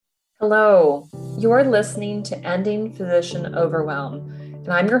Hello, you're listening to Ending Physician Overwhelm, and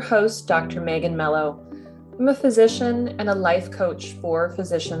I'm your host, Dr. Megan Mello. I'm a physician and a life coach for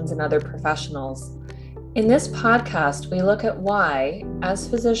physicians and other professionals. In this podcast, we look at why, as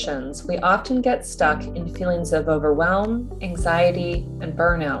physicians, we often get stuck in feelings of overwhelm, anxiety, and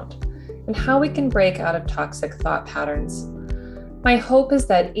burnout, and how we can break out of toxic thought patterns. My hope is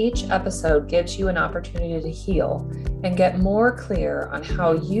that each episode gives you an opportunity to heal and get more clear on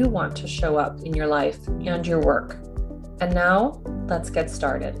how you want to show up in your life and your work. And now, let's get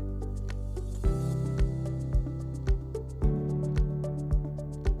started.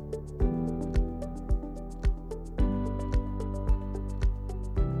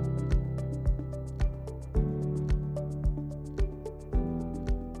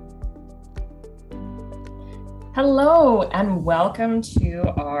 Hello, and welcome to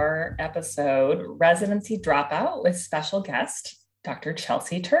our episode, Residency Dropout, with special guest, Dr.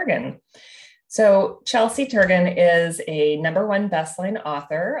 Chelsea Turgeon. So Chelsea Turgeon is a #1 bestselling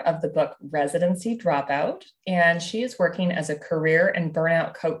author of the book Residency Dropout, and she is working as a career and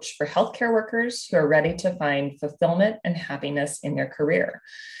burnout coach for healthcare workers who are ready to find fulfillment and happiness in their career.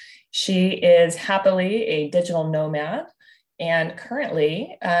 She is happily a digital nomad, and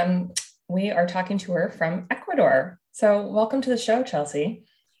currently, we are talking to her from Ecuador. So welcome to the show, Chelsea.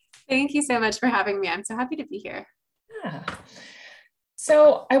 Thank you so much for having me. I'm so happy to be here. Yeah.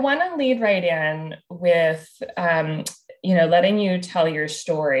 So I want to lead right in with, letting you tell your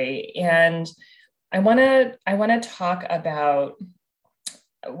story. And I want to talk about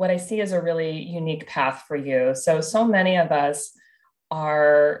what I see as a really unique path for you. So many of us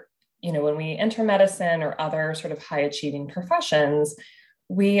are, when we enter medicine or other sort of high achieving professions,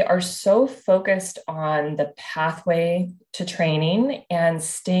 we are so focused on the pathway to training and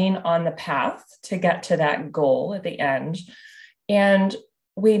staying on the path to get to that goal at the end. And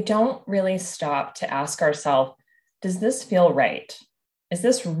we don't really stop to ask ourselves, does this feel right? Is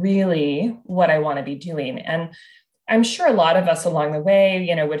this really what I want to be doing? And I'm sure a lot of us along the way,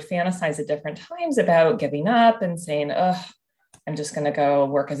 would fantasize at different times about giving up and saying, I'm just going to go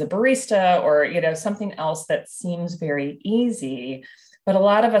work as a barista or, something else that seems very easy. But a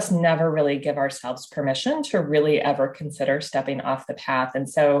lot of us never really give ourselves permission to really ever consider stepping off the path. And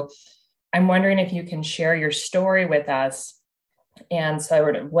so I'm wondering if you can share your story with us and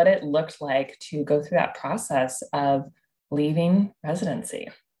sort of what it looked like to go through that process of leaving residency.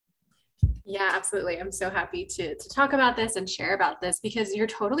 Yeah, absolutely. I'm so happy to talk about this and share about this because you're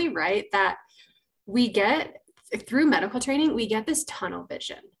totally right that we get, through medical training, we get this tunnel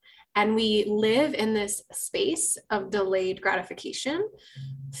vision. And we live in this space of delayed gratification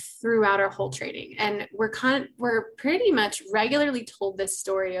throughout our whole training. And we're pretty much regularly told this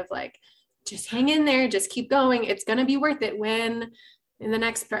story of like, just hang in there, just keep going. It's going to be worth it when in the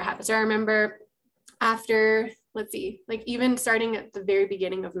next part happens. So I remember after, like even starting at the very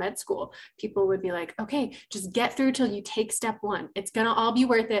beginning of med school, people would be like, okay, just get through till you take step 1. It's going to all be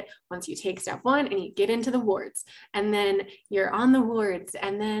worth it once you take step 1 and you get into the wards. And then you're on the wards.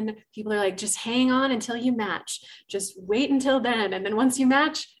 And then people are like, just hang on until you match. Just wait until then. And then once you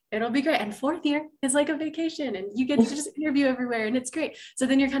match, it'll be great. And 4th year is like a vacation and you get to just interview everywhere and it's great. So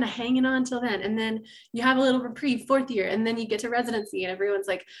then you're kind of hanging on till then. And then you have a little reprieve 4th year and then you get to residency and everyone's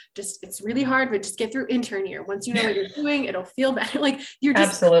like, it's really hard, but just get through intern year. Once you know what you're doing, it'll feel better. Like you're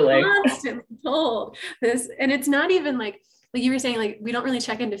just Absolutely constantly told this. And it's not even like you were saying, like, we don't really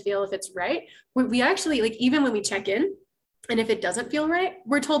check in to feel if it's right. We actually, like, even when we check in, and if it doesn't feel right,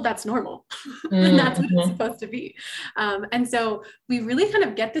 we're told that's normal. And that's what it's supposed to be. And so we really kind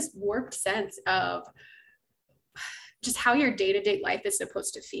of get this warped sense of just how your day-to-day life is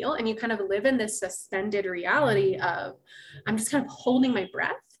supposed to feel. And you kind of live in this suspended reality of, I'm just kind of holding my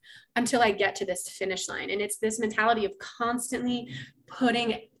breath until I get to this finish line. And it's this mentality of constantly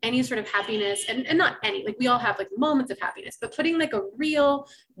putting any sort of happiness, and not any, like we all have like moments of happiness, but putting like a real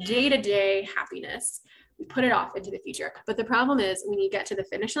day-to-day happiness, we put it off into the future. But the problem is when you get to the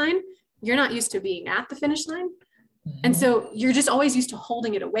finish line, you're not used to being at the finish line. And so you're just always used to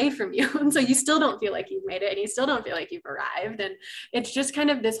holding it away from you. And so you still don't feel like you've made it and you still don't feel like you've arrived. And it's just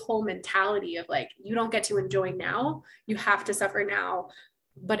kind of this whole mentality of like, you don't get to enjoy now, you have to suffer now,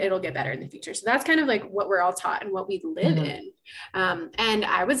 but it'll get better in the future. So that's kind of like what we're all taught and what we live in. And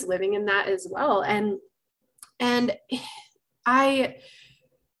I was living in that as well. And I,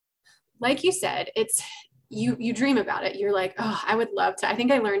 like you said, you dream about it. You're like, oh, I would love to. I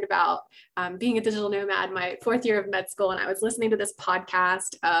think I learned about being a digital nomad my 4th year of med school. And I was listening to this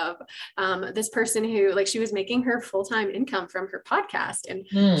podcast of this person who, like, she was making her full-time income from her podcast, and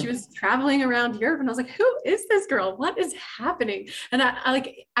she was traveling around Europe. And I was like, who is this girl? What is happening? And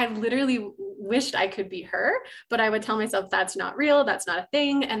I literally wished I could be her, but I would tell myself that's not real. That's not a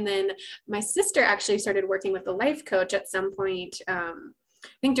thing. And then my sister actually started working with a life coach at some point. I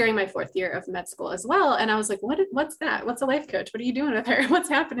think during my 4th year of med school as well. And I was like, what's that? What's a life coach? What are you doing with her? What's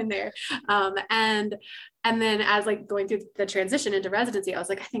happening there? And then as like going through the transition into residency, I was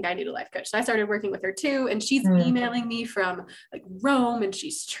like, I think I need a life coach. So I started working with her too. And she's emailing me from like Rome, and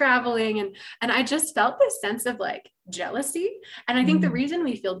she's traveling. And I just felt this sense of like jealousy. And I think the reason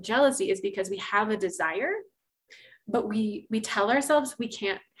we feel jealousy is because we have a desire, but we tell ourselves we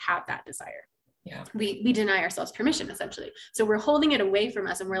can't have that desire. Yeah. We deny ourselves permission, essentially. So we're holding it away from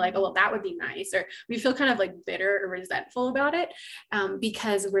us, and we're like, oh, well, that would be nice. Or we feel kind of like bitter or resentful about it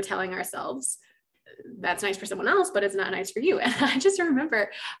because we're telling ourselves that's nice for someone else, but it's not nice for you. And I just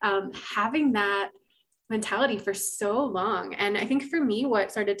remember having that mentality for so long. And I think for me,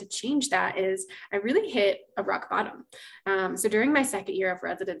 what started to change that is I really hit a rock bottom. So during my 2nd year of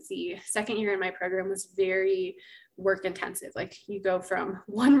residency, 2nd year in my program was very work intensive. Like you go from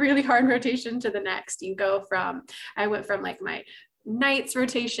one really hard rotation to the next. I went from like my nights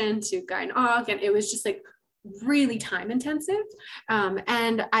rotation to gyn-onc, and it was just like really time intensive.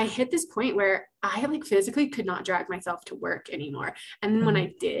 And I hit this point where I like physically could not drag myself to work anymore. And then when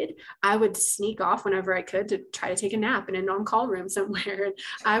I did, I would sneak off whenever I could to try to take a nap in an on-call room somewhere. And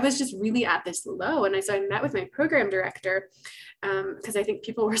I was just really at this low. And so I met with my program director because I think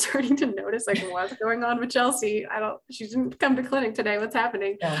people were starting to notice like what's going on with Chelsea. She didn't come to clinic today. What's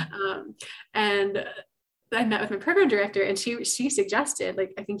happening? Yeah. And I met with my program director, and she suggested,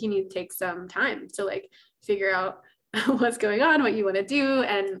 like, I think you need to take some time to like figure out what's going on, what you want to do.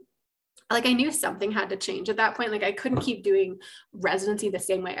 And like, I knew something had to change at that point. Like I couldn't keep doing residency the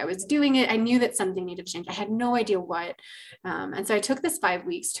same way I was doing it. I knew that something needed to change. I had no idea what. And so I took this 5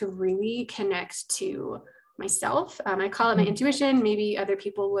 weeks to really connect to myself. I call it my intuition. Maybe other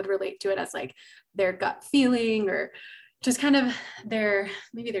people would relate to it as like their gut feeling, or just kind of their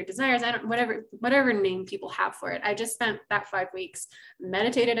desires. Whatever name people have for it. I just spent that 5 weeks,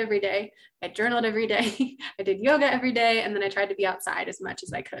 meditated every day. I journaled every day. I did yoga every day. And then I tried to be outside as much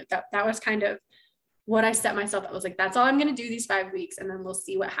as I could. That was kind of what I set myself. I was like, that's all I'm going to do these 5 weeks. And then we'll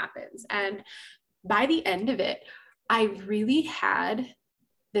see what happens. And by the end of it, I really had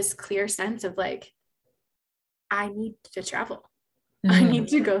this clear sense of like, I need to travel. I need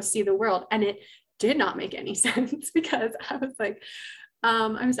to go see the world. And it did not make any sense because I was like,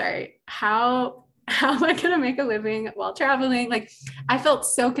 I'm sorry, how am I going to make a living while traveling? Like I felt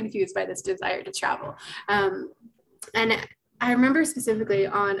so confused by this desire to travel. And I remember specifically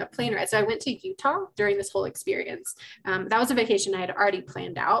on a plane ride. So I went to Utah during this whole experience. That was a vacation I had already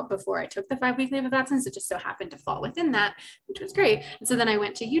planned out before I took the 5-week leave of absence. It just so happened to fall within that, which was great. And so then I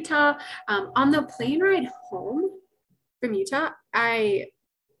went to Utah. On the plane ride home from Utah, I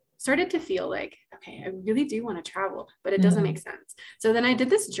started to feel like, okay, I really do want to travel, but it doesn't make sense. So then I did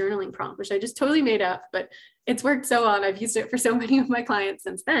this journaling prompt, which I just totally made up, but it's worked so well. And I've used it for so many of my clients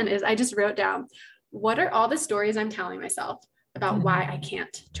since then. Is I just wrote down, what are all the stories I'm telling myself about why I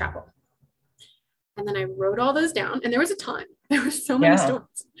can't travel? And then I wrote all those down, and there was a ton. There were so many stories.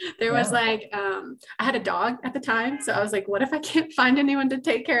 There was like, I had a dog at the time. So I was like, what if I can't find anyone to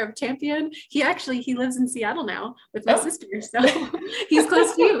take care of Champion? He lives in Seattle now with my sister. So he's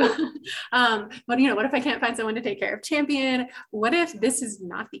close to you. But what if I can't find someone to take care of Champion? What if this is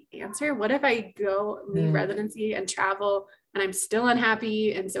not the answer? What if I leave residency and travel and I'm still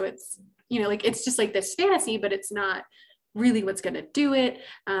unhappy? And so it's, it's just like this fantasy, but it's not really what's going to do it.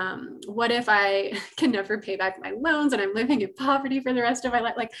 What if I can never pay back my loans and I'm living in poverty for the rest of my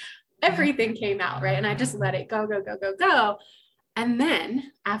life? Like everything came out, right? And I just let it go. And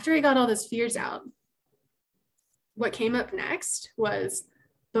then after I got all those fears out, what came up next was,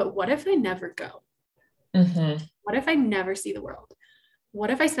 but what if I never go? What if I never see the world?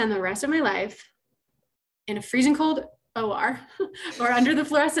 What if I spend the rest of my life in a freezing cold OR or under the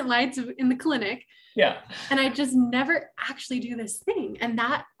fluorescent lights in the clinic? Yeah. And I just never actually do this thing. And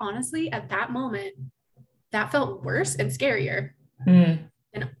that honestly, at that moment, that felt worse and scarier than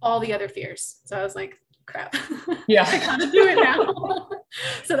all the other fears. So I was like, crap. Yeah. I gotta do it now.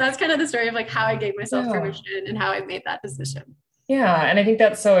 So that's kind of the story of like how I gave myself permission and how I made that decision. Yeah. And I think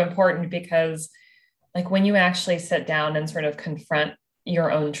that's so important because like when you actually sit down and sort of confront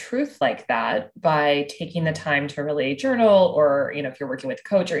your own truth like that by taking the time to really journal, or, if you're working with a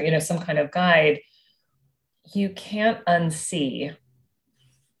coach or, some kind of guide, you can't unsee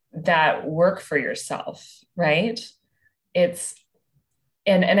that work for yourself, right? It's,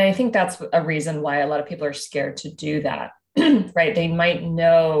 and I think that's a reason why a lot of people are scared to do that, right? They might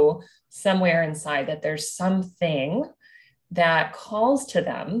know somewhere inside that there's something that calls to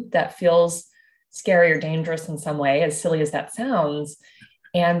them that feels scary or dangerous in some way, as silly as that sounds.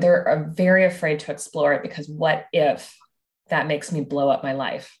 And they're very afraid to explore it because what if that makes me blow up my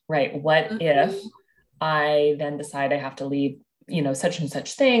life, right? What if I then decide I have to leave, such and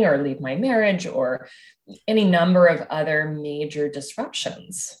such thing, or leave my marriage, or any number of other major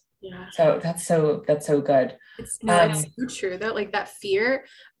disruptions. Yeah. So that's so good. It's so true though. Like that fear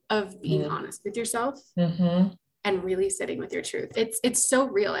of being honest with yourself and really sitting with your truth. It's so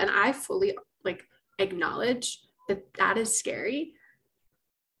real. And I fully like acknowledge that is scary,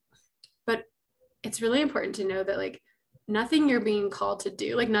 but it's really important to know that like nothing you're being called to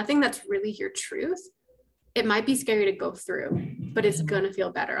do, like nothing that's really your truth, it might be scary to go through, but it's going to feel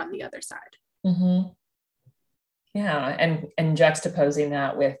better on the other side. Yeah. And juxtaposing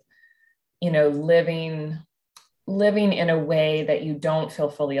that with, living in a way that you don't feel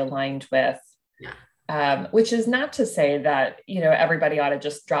fully aligned with, which is not to say that, everybody ought to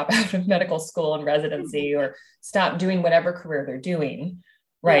just drop out of medical school and residency or stop doing whatever career they're doing.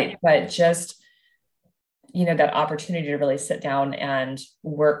 Right. But just, that opportunity to really sit down and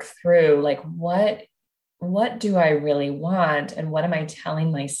work through like, what do I really want? And what am I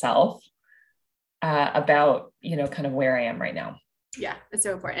telling myself about, kind of where I am right now? Yeah, it's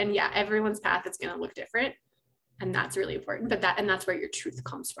so important. And yeah, everyone's path is going to look different. And that's really important. But that's where your truth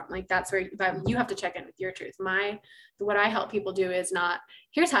comes from. Like that's where you have to check in with your truth. What I help people do is not,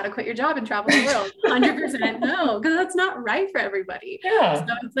 here's how to quit your job and travel the world. 100% no, because that's not right for everybody. Yeah.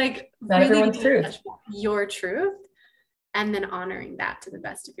 So it's like not really everyone's truth. Your truth, and then honoring that to the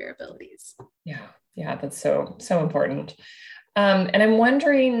best of your abilities. Yeah. Yeah. That's so important. And I'm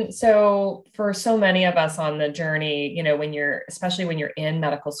wondering, so for so many of us on the journey, especially when you're in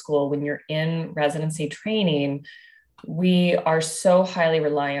medical school, when you're in residency training, we are so highly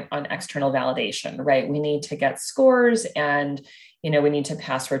reliant on external validation, right? We need to get scores and, we need to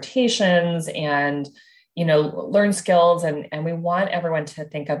pass rotations and, learn skills. And we want everyone to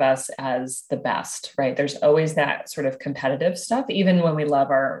think of us as the best, right? There's always that sort of competitive stuff, even when we love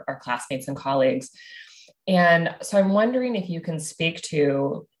our classmates and colleagues. And so I'm wondering if you can speak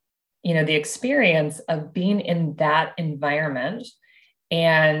to, the experience of being in that environment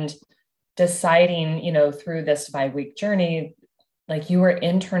and deciding, through this 5-week journey, like you were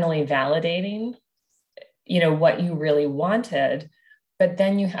internally validating, what you really wanted, but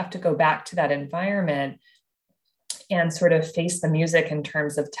then you have to go back to that environment and sort of face the music in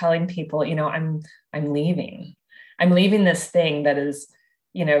terms of telling people, I'm leaving this thing that is,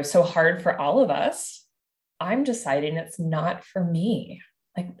 so hard for all of us. I'm deciding it's not for me.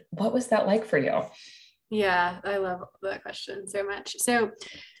 Like, what was that like for you? Yeah, I love that question so much. So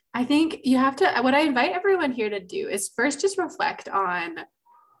I think you have to, what I invite everyone here to do is first just reflect on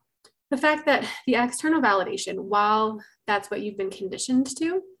the fact that the external validation, while that's what you've been conditioned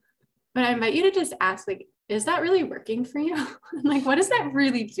to, but I invite you to just ask, like, is that really working for you? Like, what does that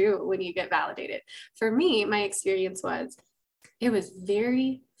really do when you get validated? For me, my experience was, it was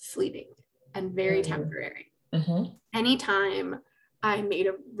very fleeting and very temporary. Anytime I made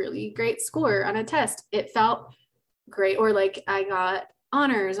a really great score on a test, it felt great. Or like I got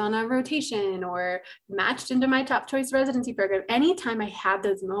honors on a rotation or matched into my top choice residency program. Anytime I had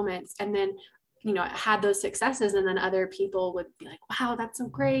those moments and then, I had those successes and then other people would be like, wow, that's so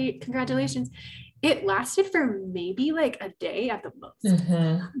great. Congratulations. It lasted for maybe like a day at the most.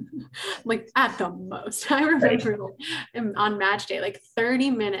 Like at the most. I remember on match day, like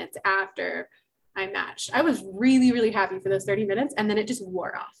 30 minutes after I matched, I was really, really happy for those 30 minutes. And then it just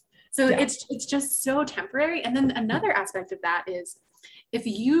wore off. So it's just so temporary. And then another aspect of that is if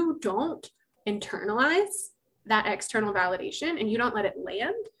you don't internalize that external validation and you don't let it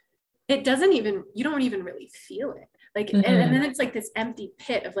land, you don't even really feel it. Like, and then it's like this empty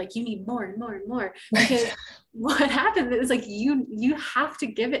pit of like, you need more and more and more, because what happens is like, you have to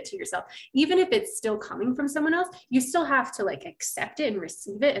give it to yourself. Even if it's still coming from someone else, you still have to like accept it and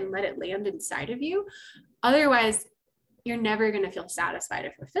receive it and let it land inside of you. Otherwise, you're never going to feel satisfied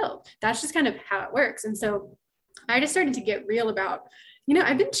or fulfilled. That's just kind of how it works. And so I just started to get real about,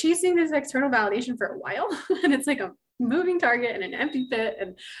 I've been chasing this external validation for a while and it's like a moving target and an empty pit.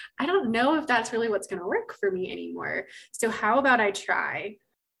 And I don't know if that's really what's going to work for me anymore. So how about I try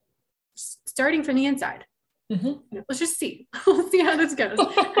starting from the inside? Let's just see. We'll see how this goes.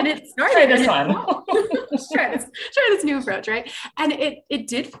 And it started. Let's try this new approach, right? And it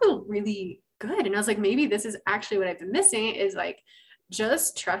did feel really good. And I was like, maybe this is actually what I've been missing, is like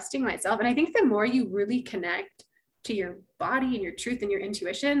just trusting myself. And I think the more you really connect to your body and your truth and your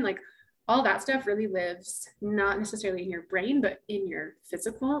intuition, like all that stuff really lives not necessarily in your brain, but in your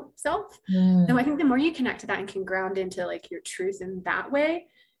physical self. So I think the more you connect to that and can ground into like your truth in that way,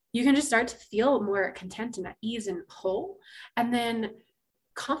 you can just start to feel more content and at ease and whole, and then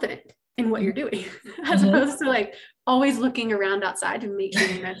confident in what you're doing, as opposed to like always looking around outside to make sure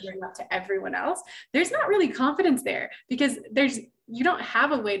you're measuring up to everyone else. There's not really confidence there, because you don't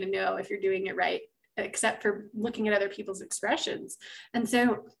have a way to know if you're doing it right, except for looking at other people's expressions. And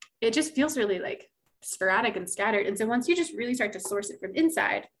so it just feels really like sporadic and scattered. And so once you just really start to source it from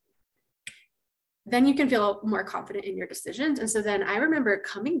inside, then you can feel more confident in your decisions. And so then I remember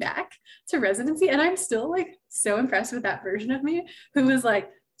coming back to residency, and I'm still like so impressed with that version of me who was like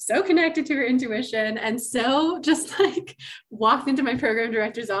so connected to her intuition, and so just like walked into my program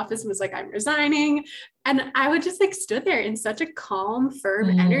director's office and was like, I'm resigning. And I would just like stood there in such a calm,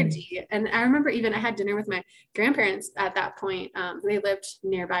 firm energy. And I remember even I had dinner with my grandparents at that point. They lived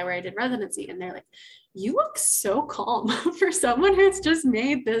nearby where I did residency, and they're like, you look so calm for someone who's just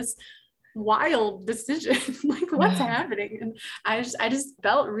made this wild decision. Like, what's happening? And I just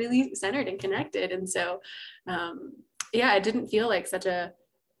felt really centered and connected. And so yeah, it didn't feel like such a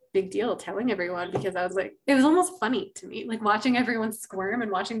big deal telling everyone, because I was like, it was almost funny to me, like watching everyone squirm and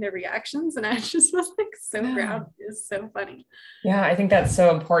watching their reactions. And I just was like so proud. It was so funny. Yeah, I think that's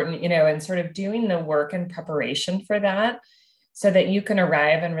so important, and sort of doing the work and preparation for that, so that you can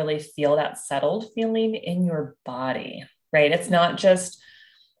arrive and really feel that settled feeling in your body, right? It's not just,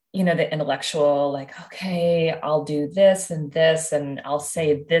 the intellectual, like, okay, I'll do this and I'll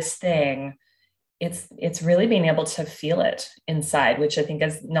say this thing. It's really being able to feel it inside, which I think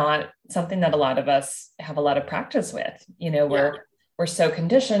is not something that a lot of us have a lot of practice with. We're so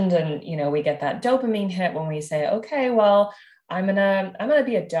conditioned, and, we get that dopamine hit when we say, okay, well, I'm going to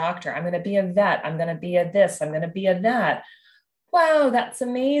be a doctor. I'm going to be a vet. I'm going to be a this, I'm going to be a that. Wow, that's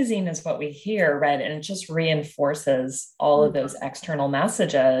amazing is what we hear, right? And it just reinforces all of those external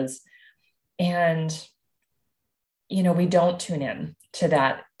messages. And, we don't tune in to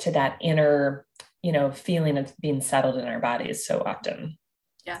that inner, feeling of being settled in our bodies so often.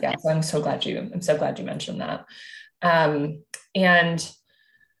 Yeah. So I'm so glad you mentioned that. And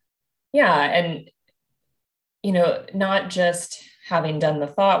not just having done the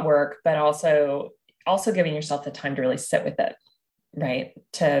thought work, but also giving yourself the time to really sit with it, right?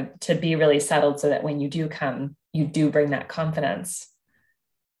 To be really settled, so that when you do come, you do bring that confidence.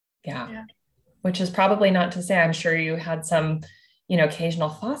 Yeah. Which is probably not to say, I'm sure you had some, occasional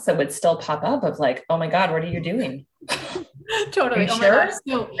thoughts that would still pop up of like, oh my God, what are you doing? Totally. Are you sure?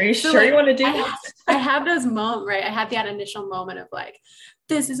 Are you sure you want to do this? I have those moments, right? I had that initial moment of like,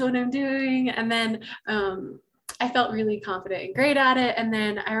 this is what I'm doing. And then, I felt really confident and great at it. And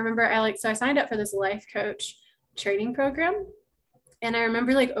then I remember so I signed up for this life coach training program. And I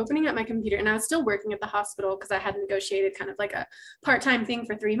remember like opening up my computer, and I was still working at the hospital because I had negotiated kind of like a part-time thing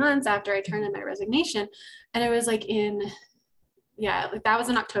for 3 months after I turned in my resignation. And it was like that was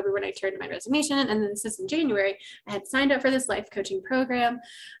in October when I turned in my resignation. And then this is in January. I had signed up for this life coaching program,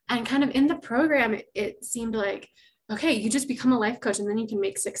 and kind of in the program, it seemed like, okay, you just become a life coach and then you can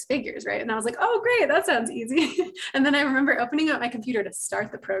make 6 figures, right? And I was like, oh, great, that sounds easy. And then I remember opening up my computer to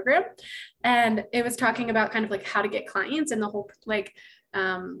start the program, and it was talking about kind of like how to get clients and the whole like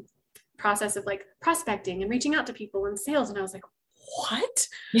process of like prospecting and reaching out to people and sales. And I was like, what?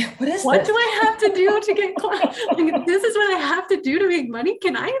 Yeah, what do I have to do to get clients? Like, this is what I have to do to make money?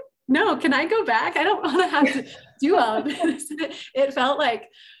 Can I go back? I don't want to have to do all of this. It felt like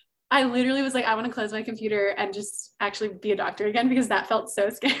I literally was like, I want to close my computer and just actually be a doctor again, because that felt so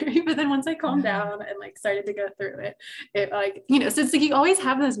scary. But then once I calmed down and like started to go through it like, so it's like you always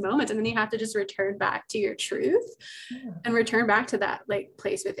have those moments, and then you have to just return back to your truth and return back to that like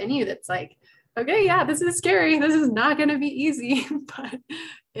place within you that's like, okay, yeah, this is scary. This is not going to be easy, but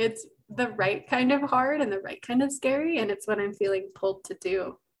it's the right kind of hard and the right kind of scary. And it's what I'm feeling pulled to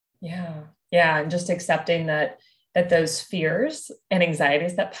do. Yeah. Yeah. And just accepting that those fears and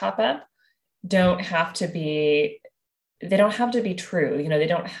anxieties that pop up don't have to be true. They don't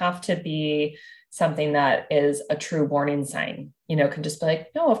have to be something that is a true warning sign, can just be like,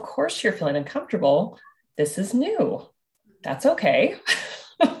 no, of course you're feeling uncomfortable. This is new. That's okay.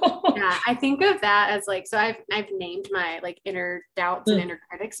 Yeah, I think of that as like, so I've named my like inner doubts and inner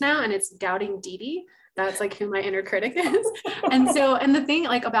critics now, and it's doubting Dee Dee. That's like who my inner critic is. And the thing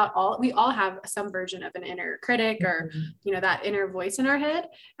like we all have some version of an inner critic, or, that inner voice in our head.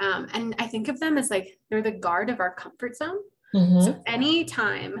 And I think of them as like, they're the guard of our comfort zone. So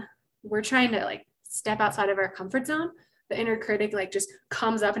anytime we're trying to like step outside of our comfort zone, the inner critic like just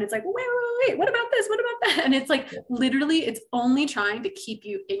comes up and it's like, wait, what about this? What about that? And it's like, literally, it's only trying to keep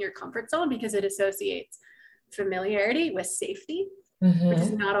you in your comfort zone because it associates familiarity with safety, which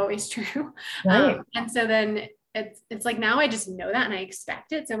is not always true. Right. And so then it's like, now I just know that and I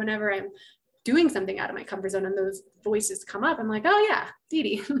expect it. So whenever I'm doing something out of my comfort zone and those voices come up, I'm like, oh yeah, Dee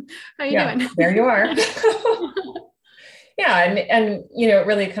Dee, how you doing? There you are. Yeah. And, you know, it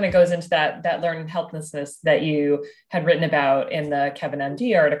really kind of goes into that learned helplessness that you had written about in the Kevin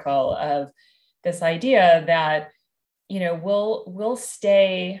MD article, of this idea that, you know, we'll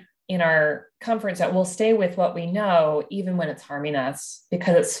stay in our comfort zone. We'll stay with what we know, even when it's harming us,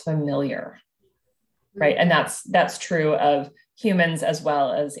 because it's familiar. Right. And that's true of humans as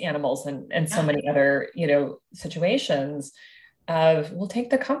well as animals and so many other, you know, situations of we'll take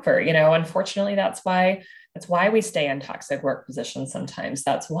the comfort, you know. Unfortunately, that's why we stay in toxic work positions sometimes.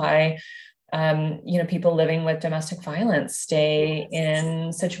 That's why, you know, people living with domestic violence stay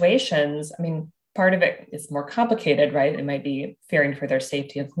in situations. I mean, part of it is more complicated, right? It might be fearing for their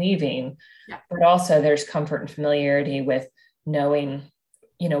safety of leaving, but also there's comfort and familiarity with knowing,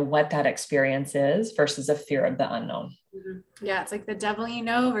 you know, what that experience is versus a fear of the unknown. Yeah. It's like the devil you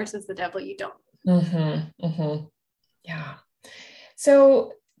know versus the devil you don't. Yeah.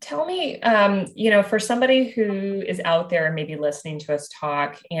 So tell me, you know, for somebody who is out there and maybe listening to us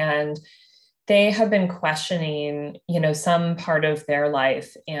talk and they have been questioning, you know, some part of their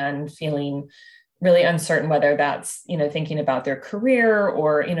life and feeling really uncertain, whether that's, you know, thinking about their career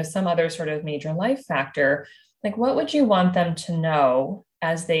or, you know, some other sort of major life factor, like what would you want them to know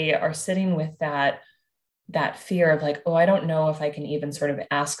as they are sitting with that fear of like, oh, I don't know if I can even sort of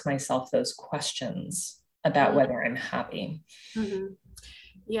ask myself those questions about whether I'm happy.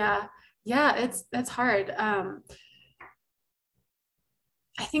 Yeah, it's hard. I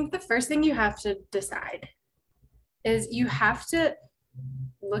think the first thing you have to decide is you have to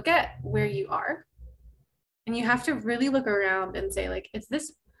look at where you are, and you have to really look around and say, like, is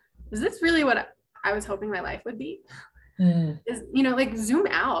this really what I was hoping my life would be? Is, you know, like zoom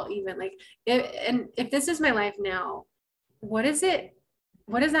out even, like, if this is my life now, what does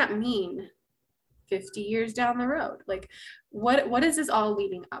that mean 50 years down the road? Like, what is this all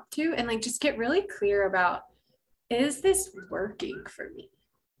leading up to? And like, just get really clear about, is this working for me?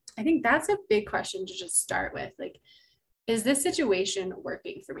 I think that's a big question to just start with. Like, is this situation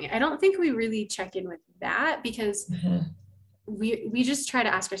working for me? I don't think we really check in with that because we just try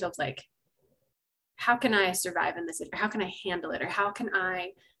to ask ourselves, like, how can I survive in this? Or how can I handle it? Or how can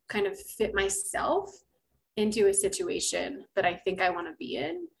I kind of fit myself into a situation that I think I want to be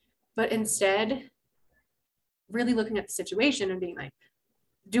in? But instead, really looking at the situation and being like,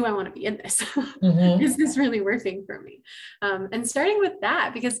 do I want to be in this? Is this really working for me? And starting with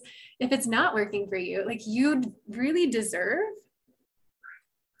that, because if it's not working for you, like, you really deserve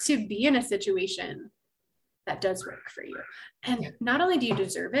to be in a situation that does work for you. And not only do you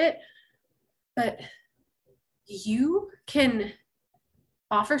deserve it, but you can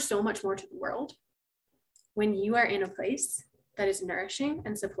offer so much more to the world when you are in a place that is nourishing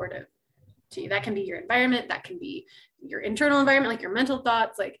and supportive to you. That can be your environment, that can be your internal environment, like your mental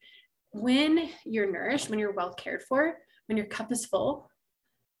thoughts. Like, when you're nourished, when you're well cared for, when your cup is full,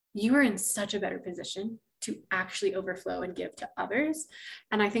 you are in such a better position to actually overflow and give to others.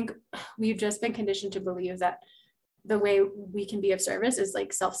 And I think we've just been conditioned to believe that the way we can be of service is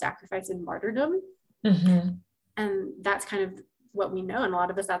like self-sacrifice and martyrdom. And that's kind of what we know. And a lot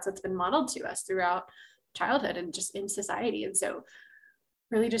of us, that's what's been modeled to us throughout childhood and just in society. And so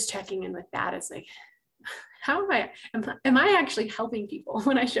really just checking in with that is like, how am I actually helping people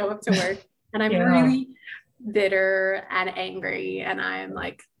when I show up to work and I'm really bitter and angry and I'm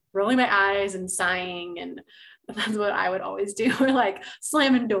like rolling my eyes and sighing, and that's what I would always do, or like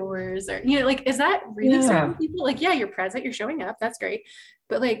slamming doors, or, you know, like, is that really serving people? Like, yeah, you're present, you're showing up, that's great,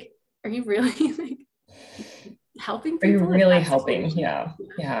 but like, are you really like helping people? Are you really helping? Yeah,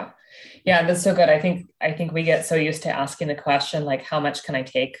 that's so good. I think we get so used to asking the question, like, how much can I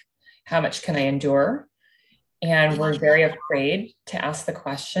take? How much can I endure? And we're very afraid to ask the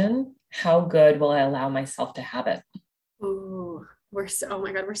question, how good will I allow myself to have it? Oh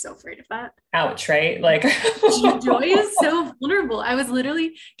my God, we're so afraid of that. Ouch, right? Like, joy is so vulnerable. I was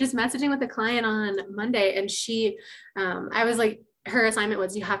literally just messaging with a client on Monday, and I was like, her assignment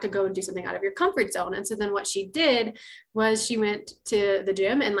was, you have to go and do something out of your comfort zone. And so then what she did was she went to the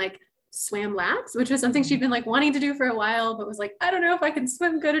gym and like swam laps, which was something she'd been like wanting to do for a while, but was like, I don't know if I can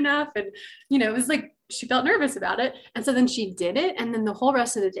swim good enough. And, you know, it was like, she felt nervous about it. And so then she did it. And then the whole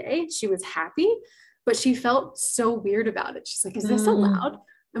rest of the day, she was happy, but she felt so weird about it. She's like, is this allowed?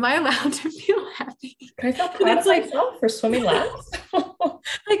 am I allowed to feel happy? Can I feel proud of myself for swimming laps?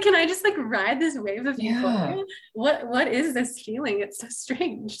 Like, can I just like ride this wave of Yeah. euphoria? What is this feeling? It's so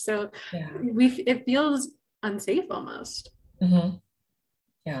strange. So Yeah. it feels unsafe almost. Mm-hmm.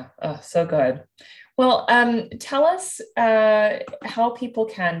 Yeah. Oh, so good. Well, tell us how people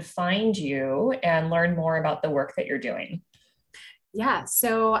can find you and learn more about the work that you're doing. Yeah,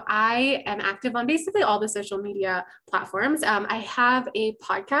 so I am active on basically all the social media platforms. I have a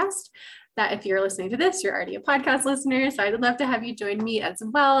podcast that if you're listening to this, you're already a podcast listener. So I would love to have you join me as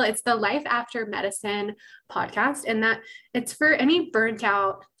well. It's the Life After Medicine podcast, and that it's for any burnt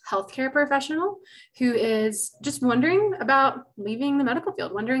out healthcare professional who is just wondering about leaving the medical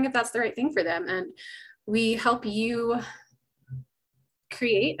field, wondering if that's the right thing for them. And we help you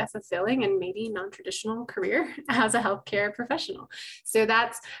create a fulfilling and maybe non-traditional career as a healthcare professional. So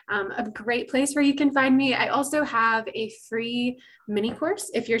that's a great place where you can find me. I also have a free mini course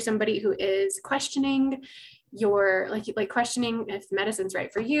if you're somebody who is questioning your like questioning if medicine's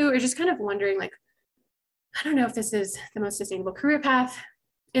right for you, or just kind of wondering like, I don't know if this is the most sustainable career path.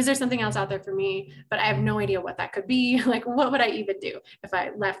 Is there something else out there for me? But I have no idea what that could be. Like, what would I even do if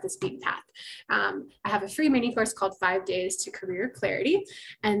I left this beaten path? I have a free mini course called 5 Days to Career Clarity.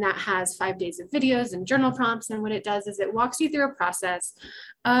 And that has 5 days of videos and journal prompts. And what it does is it walks you through a process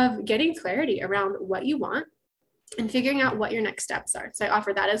of getting clarity around what you want and figuring out what your next steps are. So I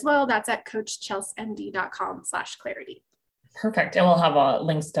offer that as well. That's at coachchelsemd.com/clarity. Perfect. And we'll have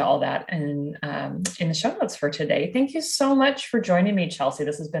links to all that in the show notes for today. Thank you so much for joining me, Chelsea.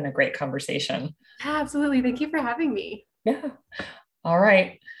 This has been a great conversation. Absolutely. Thank you for having me. Yeah. All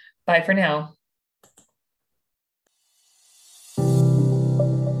right. Bye for now.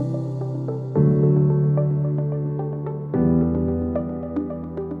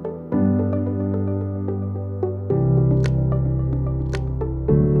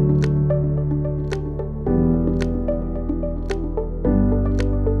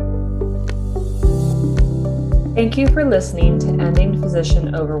 Thank you for listening to Ending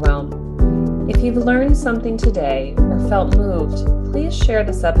Physician Overwhelm. If you've learned something today or felt moved, please share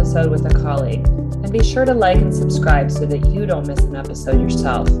this episode with a colleague, and be sure to like and subscribe so that you don't miss an episode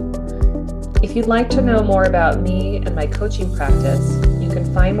yourself. If you'd like to know more about me and my coaching practice, you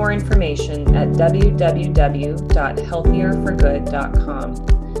can find more information at www.healthierforgood.com.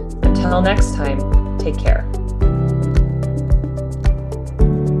 Until next time, take care.